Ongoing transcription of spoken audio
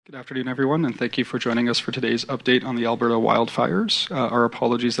Good afternoon, everyone, and thank you for joining us for today's update on the Alberta wildfires. Our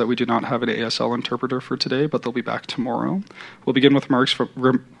apologies that we do not have an ASL interpreter for today, but they'll be back tomorrow. We'll begin with remarks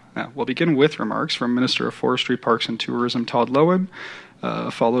from Minister of Forestry, Parks and Tourism Todd Loewen,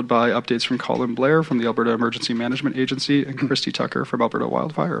 followed by updates from Colin Blair from the Alberta Emergency Management Agency and Christy Tucker from Alberta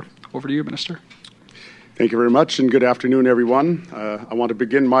Wildfire. Over to you, Minister. Thank you very much, and good afternoon, everyone. I want to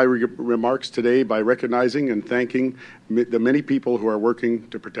begin my remarks today by recognizing and thanking the many people who are working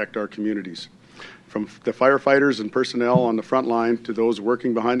to protect our communities. From the firefighters and personnel on the front line to those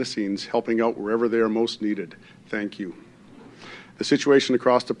working behind the scenes, helping out wherever they are most needed. Thank you. The situation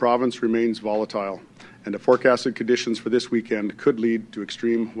across the province remains volatile, and the forecasted conditions for this weekend could lead to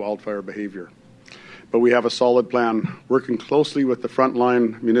extreme wildfire behavior. But we have a solid plan, working closely with the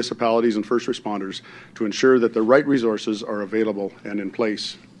frontline municipalities and first responders to ensure that the right resources are available and in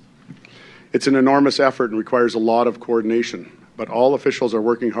place. It's an enormous effort and requires a lot of coordination, but all officials are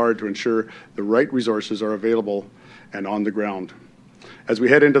working hard to ensure the right resources are available and on the ground. As we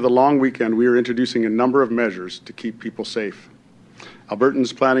head into the long weekend, we are introducing a number of measures to keep people safe.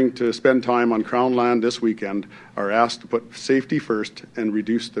 Albertans planning to spend time on Crown land this weekend are asked to put safety first and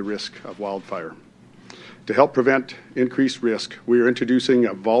reduce the risk of wildfire. To help prevent increased risk, we are introducing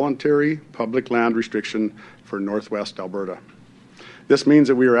a voluntary public land restriction for Northwest Alberta. This means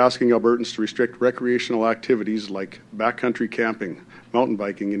that we are asking Albertans to restrict recreational activities like backcountry camping, mountain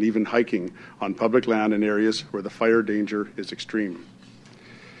biking, and even hiking on public land in areas where the fire danger is extreme.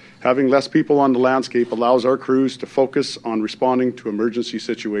 Having less people on the landscape allows our crews to focus on responding to emergency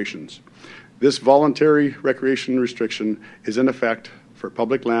situations. This voluntary recreation restriction is in effect for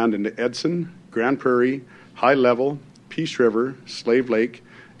public land in the Edson, Grand Prairie, High Level, Peace River, Slave Lake,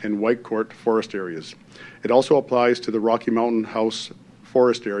 and Whitecourt forest areas. It also applies to the Rocky Mountain House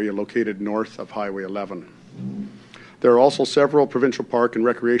forest area located north of Highway 11. There are also several provincial park and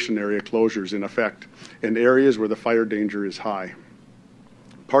recreation area closures in effect in areas where the fire danger is high.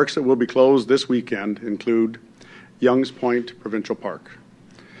 Parks that will be closed this weekend include Youngs Point Provincial Park,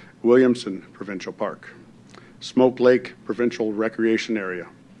 Williamson Provincial Park, Smoke Lake Provincial Recreation Area,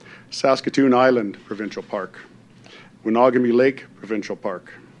 Saskatoon Island Provincial Park, Winogamy Lake Provincial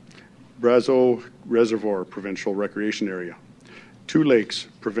Park, Brazeau Reservoir Provincial Recreation Area, Two Lakes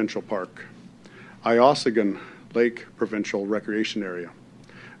Provincial Park, Iossagan Lake Provincial Recreation Area,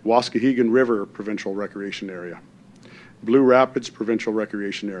 Waskahegan River Provincial Recreation Area, Blue Rapids Provincial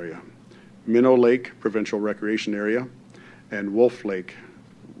Recreation Area, Minnow Lake Provincial Recreation Area, and Wolf Lake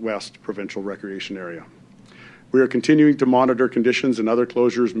West Provincial Recreation Area. We are continuing to monitor conditions and other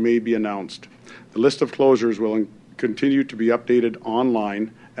closures may be announced. The list of closures will continue to be updated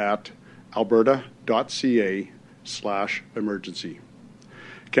online at alberta.ca/emergency.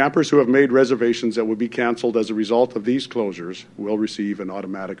 Campers who have made reservations that will be cancelled as a result of these closures will receive an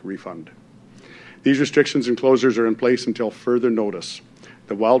automatic refund. These restrictions and closures are in place until further notice.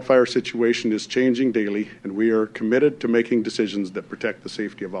 The wildfire situation is changing daily, and we are committed to making decisions that protect the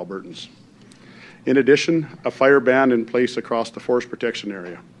safety of Albertans. In addition, a fire ban in place across the forest protection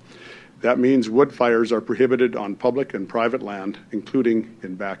area. That means wood fires are prohibited on public and private land, including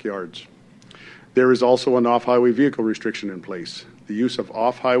in backyards. There is also an off-highway vehicle restriction in place. The use of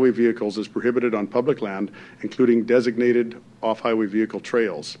off-highway vehicles is prohibited on public land, including designated off-highway vehicle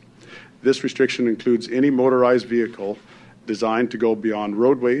trails. This restriction includes any motorized vehicle designed to go beyond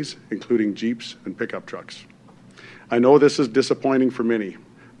roadways, including Jeeps and pickup trucks. I know this is disappointing for many,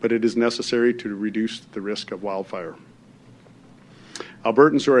 but it is necessary to reduce the risk of wildfire.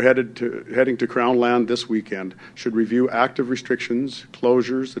 Albertans who are heading to Crown land this weekend should review active restrictions,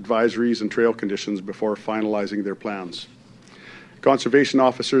 closures, advisories, and trail conditions before finalizing their plans. Conservation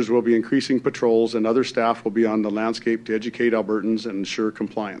officers will be increasing patrols, and other staff will be on the landscape to educate Albertans and ensure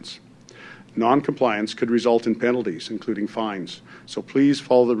compliance. Non-compliance could result in penalties, including fines, so please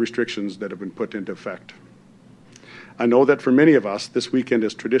follow the restrictions that have been put into effect. I know that for many of us, this weekend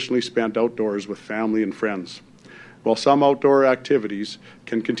is traditionally spent outdoors with family and friends. While some outdoor activities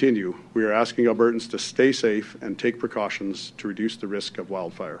can continue, we are asking Albertans to stay safe and take precautions to reduce the risk of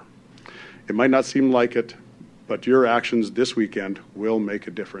wildfire. It might not seem like it, but your actions this weekend will make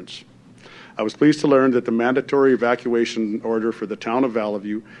a difference. I was pleased to learn that the mandatory evacuation order for the town of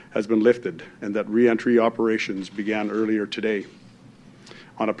Valleyview has been lifted and that re-entry operations began earlier today.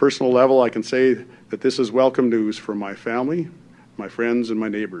 On a personal level, I can say that this is welcome news for my family, my friends, and my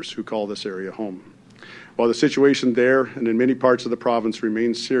neighbors who call this area home. While the situation there and in many parts of the province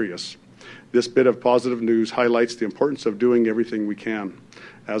remains serious, this bit of positive news highlights the importance of doing everything we can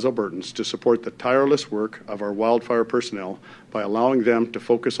as Albertans to support the tireless work of our wildfire personnel by allowing them to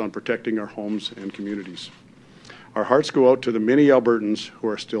focus on protecting our homes and communities. Our hearts go out to the many Albertans who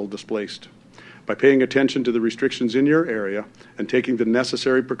are still displaced. By paying attention to the restrictions in your area and taking the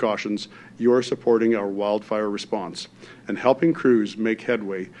necessary precautions, you are supporting our wildfire response and helping crews make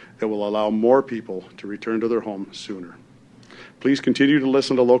headway that will allow more people to return to their homes sooner. Please continue to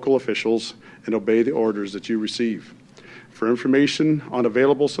listen to local officials and obey the orders that you receive. For information on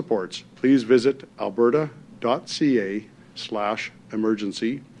available supports, please visit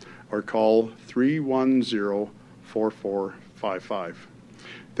alberta.ca/emergency or call 310-4455.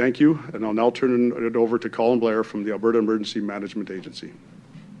 Thank you, and I'll now turn it over to Colin Blair from the Alberta Emergency Management Agency.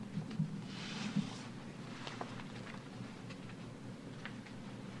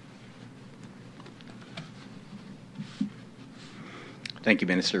 Thank you,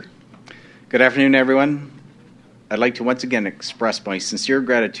 Minister. Good afternoon, everyone. I'd like to once again express my sincere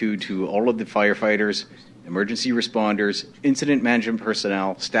gratitude to all of the firefighters, emergency responders, incident management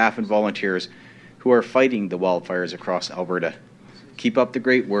personnel, staff, and volunteers who are fighting the wildfires across Alberta. Keep up the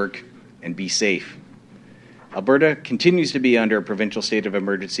great work and be safe. Alberta continues to be under a provincial state of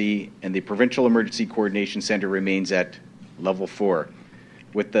emergency, and the Provincial Emergency Coordination Centre remains at level 4,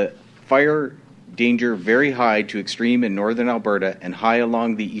 with the fire danger very high to extreme in northern Alberta and high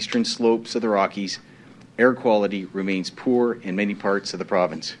along the eastern slopes of the Rockies. Air quality remains poor in many parts of the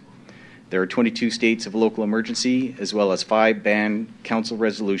province. There are 22 states of local emergency, as well as 5 band council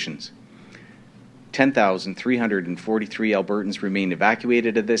resolutions. 10,343 Albertans remain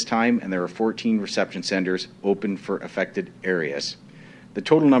evacuated at this time, and there are 14 reception centres open for affected areas. The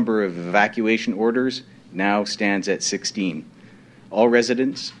total number of evacuation orders now stands at 16. All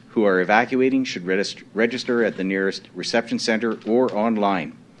residents who are evacuating should register at the nearest reception centre or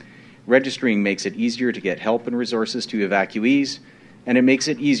online. Registering makes it easier to get help and resources to evacuees, and it makes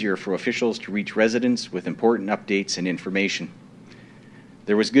it easier for officials to reach residents with important updates and information.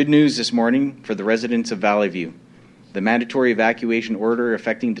 There was good news this morning for the residents of Valley View. The mandatory evacuation order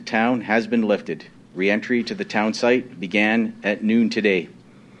affecting the town has been lifted. Re-entry to the town site began at noon today.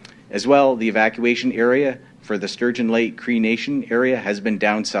 As well, the evacuation area for the Sturgeon Lake Cree Nation area has been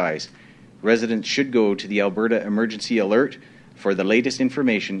downsized. Residents should go to the Alberta Emergency Alert for the latest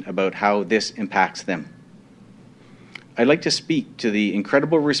information about how this impacts them. I'd like to speak to the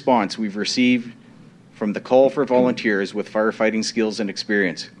incredible response we've received from the call for volunteers with firefighting skills and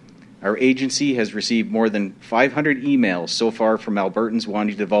experience. Our agency has received more than 500 emails so far from Albertans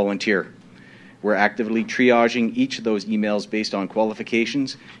wanting to volunteer. We're actively triaging each of those emails based on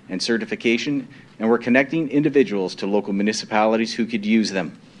qualifications and certification, and we're connecting individuals to local municipalities who could use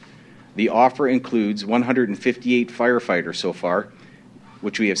them. The offer includes 158 firefighters so far,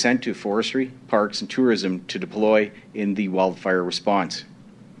 which we have sent to Forestry, Parks, and Tourism to deploy in the wildfire response.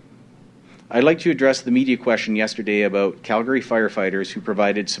 I'd like to address the media question yesterday about Calgary firefighters who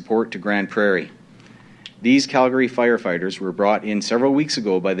provided support to Grand Prairie. These Calgary firefighters were brought in several weeks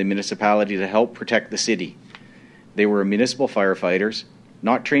ago by the municipality to help protect the city. They were municipal firefighters,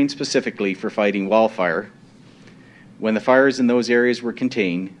 not trained specifically for fighting wildfire. When the fires in those areas were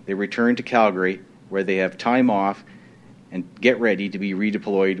contained, they returned to Calgary, where they have time off and get ready to be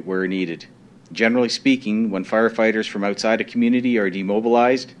redeployed where needed. Generally speaking, when firefighters from outside a community are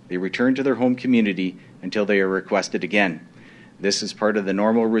demobilized, they return to their home community until they are requested again. This is part of the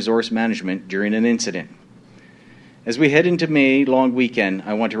normal resource management during an incident. As we head into May long weekend,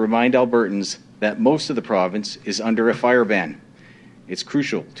 I want to remind Albertans that most of the province is under a fire ban. It's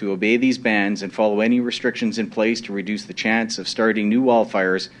crucial to obey these bans and follow any restrictions in place to reduce the chance of starting new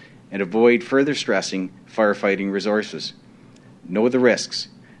wildfires and avoid further stressing firefighting resources. Know the risks,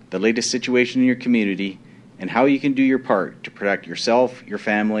 the latest situation in your community, and how you can do your part to protect yourself, your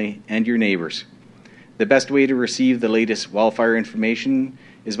family, and your neighbours. The best way to receive the latest wildfire information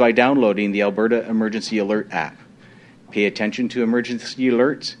is by downloading the Alberta Emergency Alert app. Pay attention to emergency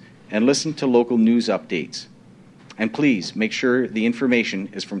alerts and listen to local news updates. And please make sure the information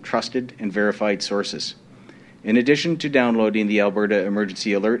is from trusted and verified sources. In addition to downloading the Alberta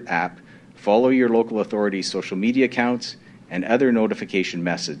Emergency Alert app, follow your local authority's social media accounts and other notification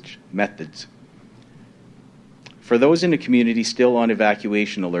methods. For those in a community still on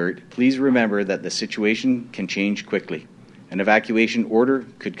evacuation alert, please remember that the situation can change quickly. An evacuation order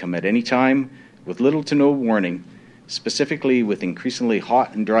could come at any time with little to no warning, specifically with increasingly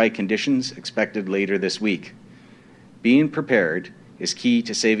hot and dry conditions expected later this week. Being prepared is key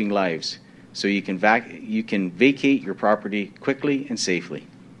to saving lives, so you can vacate your property quickly and safely.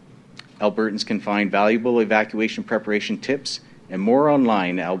 Albertans can find valuable evacuation preparation tips and more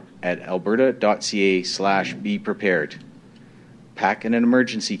online at alberta.ca/beprepared. Pack an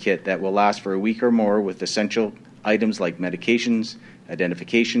emergency kit that will last for a week or more with essential items like medications,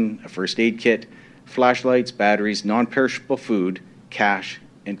 identification, a first aid kit, flashlights, batteries, non-perishable food, cash,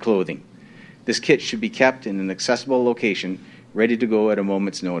 and clothing. This kit should be kept in an accessible location, ready to go at a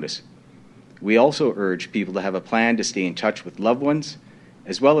moment's notice. We also urge people to have a plan to stay in touch with loved ones,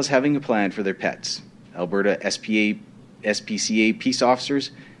 as well as having a plan for their pets. Alberta SPCA peace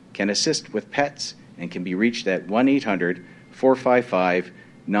officers can assist with pets and can be reached at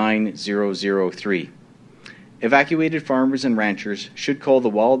 1-800-455-9003. Evacuated farmers and ranchers should call the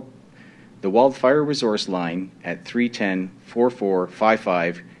Wildfire Resource Line at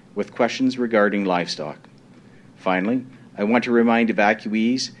 310-4455 with questions regarding livestock. Finally, I want to remind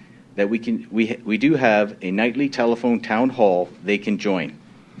evacuees that we do have a nightly telephone town hall they can join.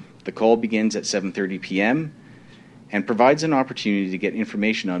 The call begins at 7:30 p.m. and provides an opportunity to get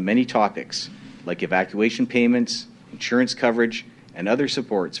information on many topics like evacuation payments, insurance coverage, and other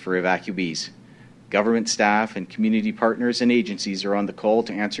supports for evacuees. Government staff and community partners and agencies are on the call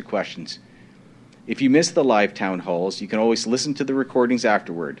to answer questions. If you miss the live town halls, you can always listen to the recordings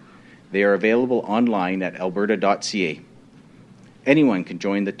afterward. They are available online at alberta.ca. Anyone can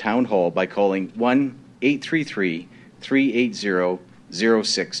join the town hall by calling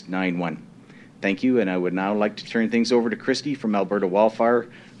 1-833-380-0691. Thank you, and I would now like to turn things over to Christy from Alberta Wildfire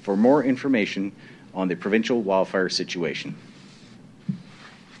for more information on the provincial wildfire situation.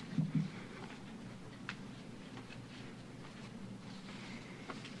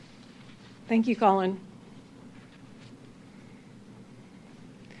 Thank you, Colin.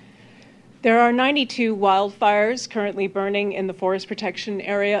 There are 92 wildfires currently burning in the forest protection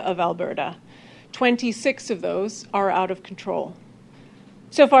area of Alberta. 26 of those are out of control.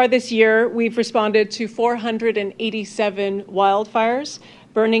 So far this year, we've responded to 487 wildfires,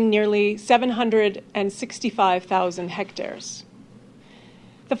 burning nearly 765,000 hectares.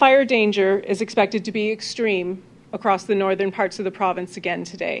 The fire danger is expected to be extreme across the northern parts of the province again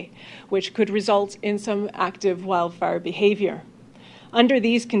today, which could result in some active wildfire behavior. Under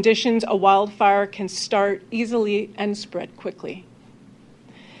these conditions, a wildfire can start easily and spread quickly.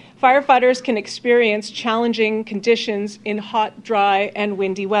 Firefighters can experience challenging conditions in hot, dry, and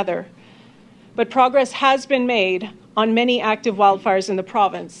windy weather. But progress has been made on many active wildfires in the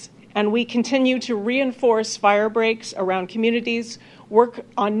province, and we continue to reinforce fire breaks around communities, work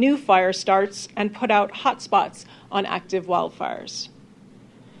on new fire starts, and put out hotspots on active wildfires.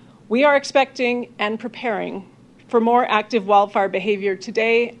 We are expecting and preparing for more active wildfire behavior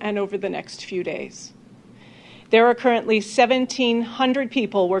today and over the next few days. There are currently 1,700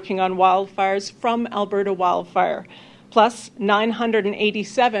 people working on wildfires from Alberta Wildfire, plus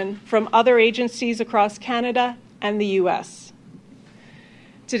 987 from other agencies across Canada and the U.S.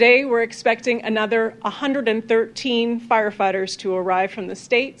 Today, we're expecting another 113 firefighters to arrive from the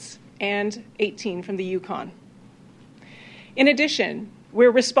States and 18 from the Yukon. In addition,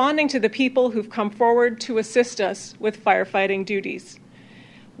 we're responding to the people who've come forward to assist us with firefighting duties.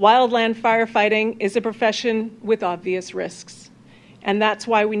 Wildland firefighting is a profession with obvious risks, and that's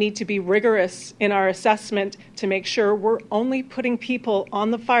why we need to be rigorous in our assessment to make sure we're only putting people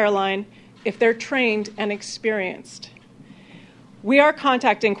on the fire line if they're trained and experienced. We are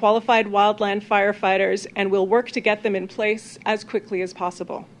contacting qualified wildland firefighters and will work to get them in place as quickly as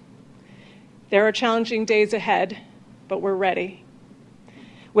possible. There are challenging days ahead, but we're ready.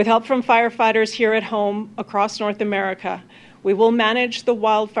 With help from firefighters here at home across North America, we will manage the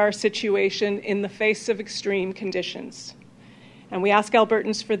wildfire situation in the face of extreme conditions. And we ask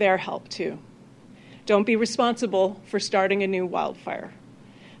Albertans for their help too. Don't be responsible for starting a new wildfire.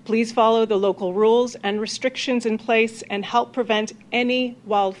 Please follow the local rules and restrictions in place and help prevent any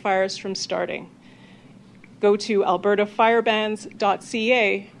wildfires from starting. Go to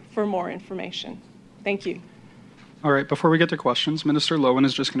albertafirebans.ca for more information. Thank you. All right, before we get to questions, Minister Lowen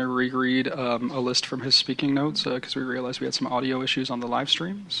is just going to reread a list from his speaking notes because we realized we had some audio issues on the live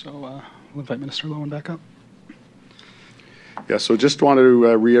stream. So we'll invite Minister Lowen back up. Yeah, so just want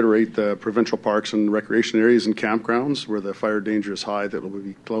to reiterate the provincial parks and recreation areas and campgrounds where the fire danger is high that will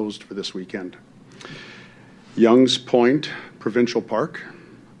be closed for this weekend. Youngs Point Provincial Park,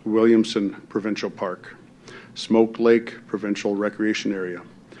 Williamson Provincial Park, Smoke Lake Provincial Recreation Area,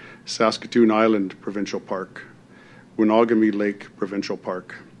 Saskatoon Island Provincial Park, Winogamy Lake Provincial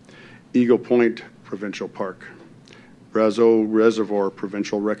Park, Eagle Point Provincial Park, Brazeau Reservoir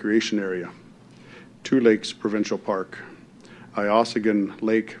Provincial Recreation Area, Two Lakes Provincial Park, Iossagan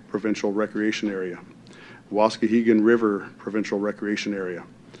Lake Provincial Recreation Area, Waskahegan River Provincial Recreation Area,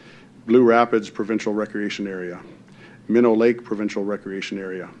 Blue Rapids Provincial Recreation Area, Minnow Lake Provincial Recreation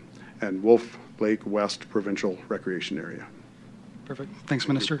Area, and Wolf Lake West Provincial Recreation Area. Perfect. Thanks,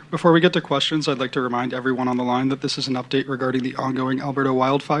 Minister. Before we get to questions, I'd like to remind everyone on the line that this is an update regarding the ongoing Alberta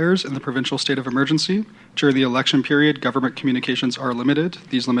wildfires and the provincial state of emergency. During the election period, government communications are limited.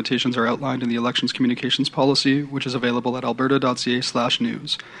 These limitations are outlined in the Elections Communications Policy, which is available at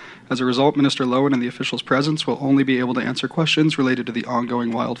alberta.ca/news. As a result, Minister Lowen and the officials' presence will only be able to answer questions related to the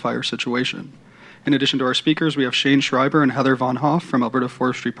ongoing wildfire situation. In addition to our speakers, we have Shane Schreiber and Heather Von Hoff from Alberta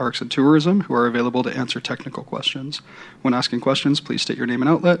Forestry Parks and Tourism, who are available to answer technical questions. When asking questions, please state your name and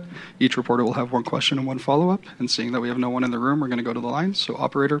outlet. Each reporter will have one question and one follow-up. And seeing that we have no one in the room, we're going to go to the lines. So,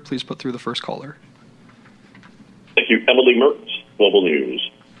 operator, please put through the first caller. Thank you. Emily Mertz, Global News.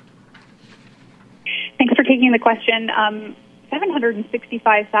 Thanks for taking the question.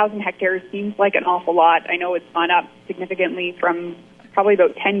 765,000 hectares seems like an awful lot. I know it's gone up significantly from probably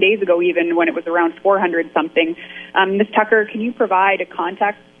about 10 days ago, even when it was around 400-something. Ms. Tucker, can you provide a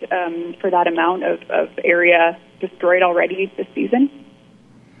context for that amount of area destroyed already this season?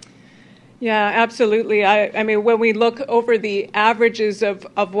 Yeah, absolutely. I mean, when we look over the averages of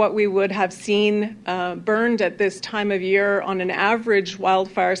what we would have seen burned at this time of year on an average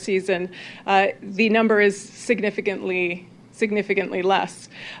wildfire season, the number is significantly less.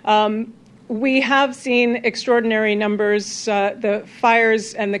 We have seen extraordinary numbers. The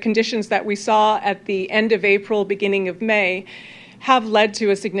fires and the conditions that we saw at the end of April, beginning of May, have led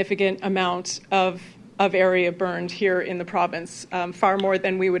to a significant amount of area burned here in the province, far more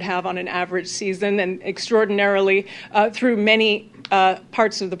than we would have on an average season, and extraordinarily through many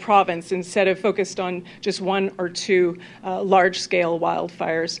parts of the province instead of focused on just one or two large-scale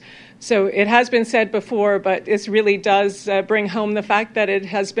wildfires. So it has been said before, but this really does bring home the fact that it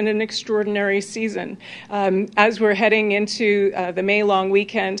has been an extraordinary season. As we're heading into the May long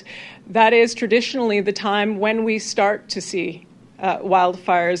weekend, that is traditionally the time when we start to see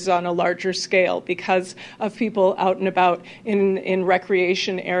wildfires on a larger scale because of people out and about in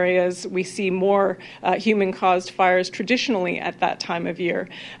recreation areas. We see more human-caused fires traditionally at that time of year.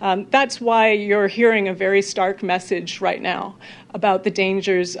 That's why you're hearing a very stark message right now about the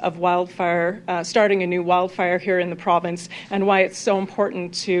dangers of wildfire, starting a new wildfire here in the province, and why it's so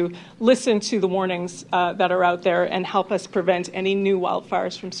important to listen to the warnings that are out there and help us prevent any new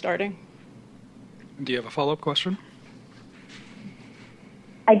wildfires from starting. Do you have a follow-up question?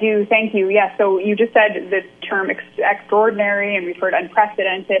 I do, thank you. Yeah, so you just said the term extraordinary, and we've heard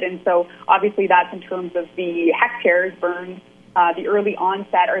unprecedented, and so obviously that's in terms of the hectares burned, the early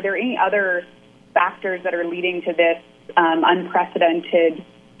onset. Are there any other factors that are leading to this unprecedented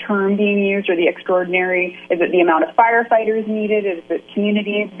term being used, or the extraordinary? Is it the amount of firefighters needed? Is it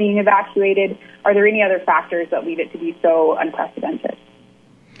communities being evacuated? Are there any other factors that lead it to be so unprecedented?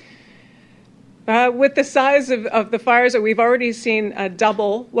 With the size of the fires, that we've already seen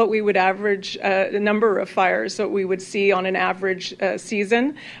double what we would average the number of fires that we would see on an average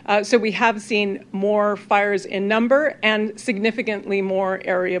season. So we have seen more fires in number and significantly more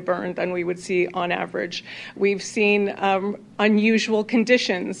area burned than we would see on average. We've seen unusual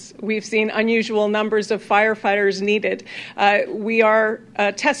conditions. We've seen unusual numbers of firefighters needed. We are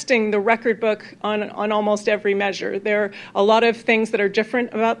testing the record book on almost every measure. There are a lot of things that are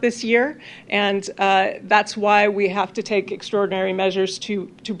different about this year, and that's why we have to take extraordinary measures to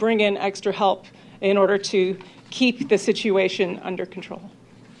bring in extra help in order to keep the situation under control.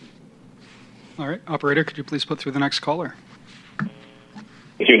 All right. Operator, could you please put through the next caller?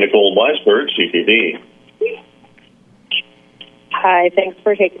 Thank you, Nicole Weisberg, CTV. Hi, thanks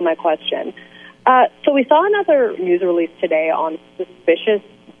for taking my question. So we saw another news release today on suspicious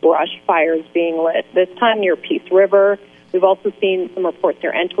brush fires being lit, this time near Peace River. We've also seen some reports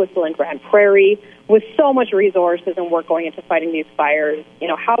near Entwistle and Grand Prairie. With so much resources and work going into fighting these fires,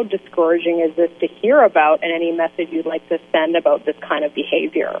 how discouraging is this to hear about, and any message you'd like to send about this kind of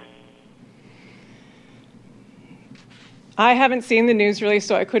behavior? I haven't seen the news release,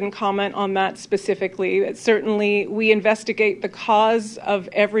 so I couldn't comment on that specifically. Certainly, we investigate the cause of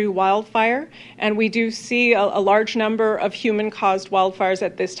every wildfire, and we do see a large number of human-caused wildfires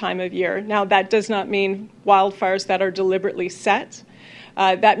at this time of year. Now, that does not mean wildfires that are deliberately set.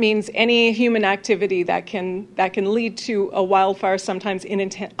 That means any human activity that can lead to a wildfire, sometimes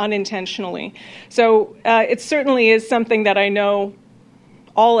unintentionally. So it certainly is something that I know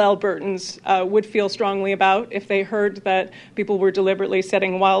all Albertans would feel strongly about if they heard that people were deliberately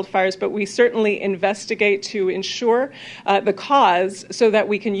setting wildfires, but we certainly investigate to ensure the cause so that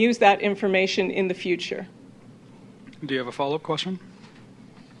we can use that information in the future. Do you have a follow-up question?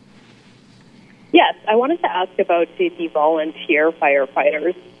 Yes, I wanted to ask about the volunteer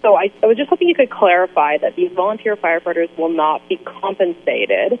firefighters. So I was just hoping you could clarify that these volunteer firefighters will not be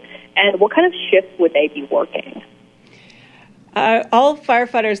compensated, and what kind of shifts would they be working? All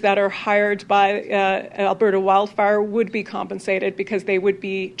firefighters that are hired by Alberta Wildfire would be compensated because they would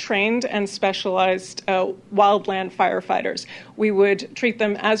be trained and specialized wildland firefighters. We would treat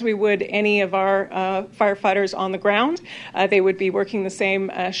them as we would any of our firefighters on the ground. They would be working the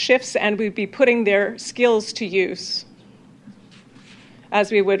same shifts, and we'd be putting their skills to use as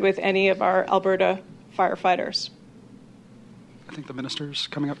we would with any of our Alberta firefighters. I think the minister's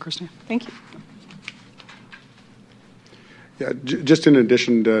coming up, Christy. Thank you. Yeah, just in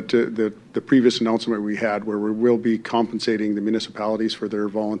addition to the previous announcement we had, where we will be compensating the municipalities for their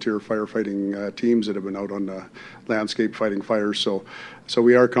volunteer firefighting teams that have been out on the landscape fighting fires. So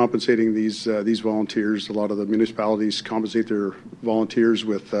we are compensating these volunteers. A lot of the municipalities compensate their volunteers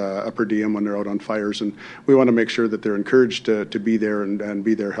with a per diem when they're out on fires, and we want to make sure that they're encouraged to be there and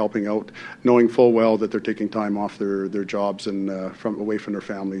be there helping out, knowing full well that they're taking time off their jobs and away from their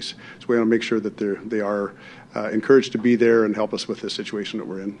families. So we want to make sure that they are encouraged to be there and help us with this situation that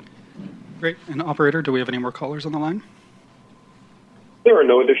we're in. Great. And operator, do we have any more callers on the line? There are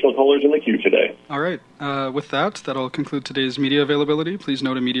no additional callers in the queue today. All right. With that'll conclude today's media availability. Please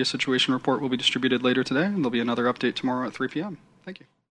note a media situation report will be distributed later today, and there'll be another update tomorrow at 3 p.m. Thank you.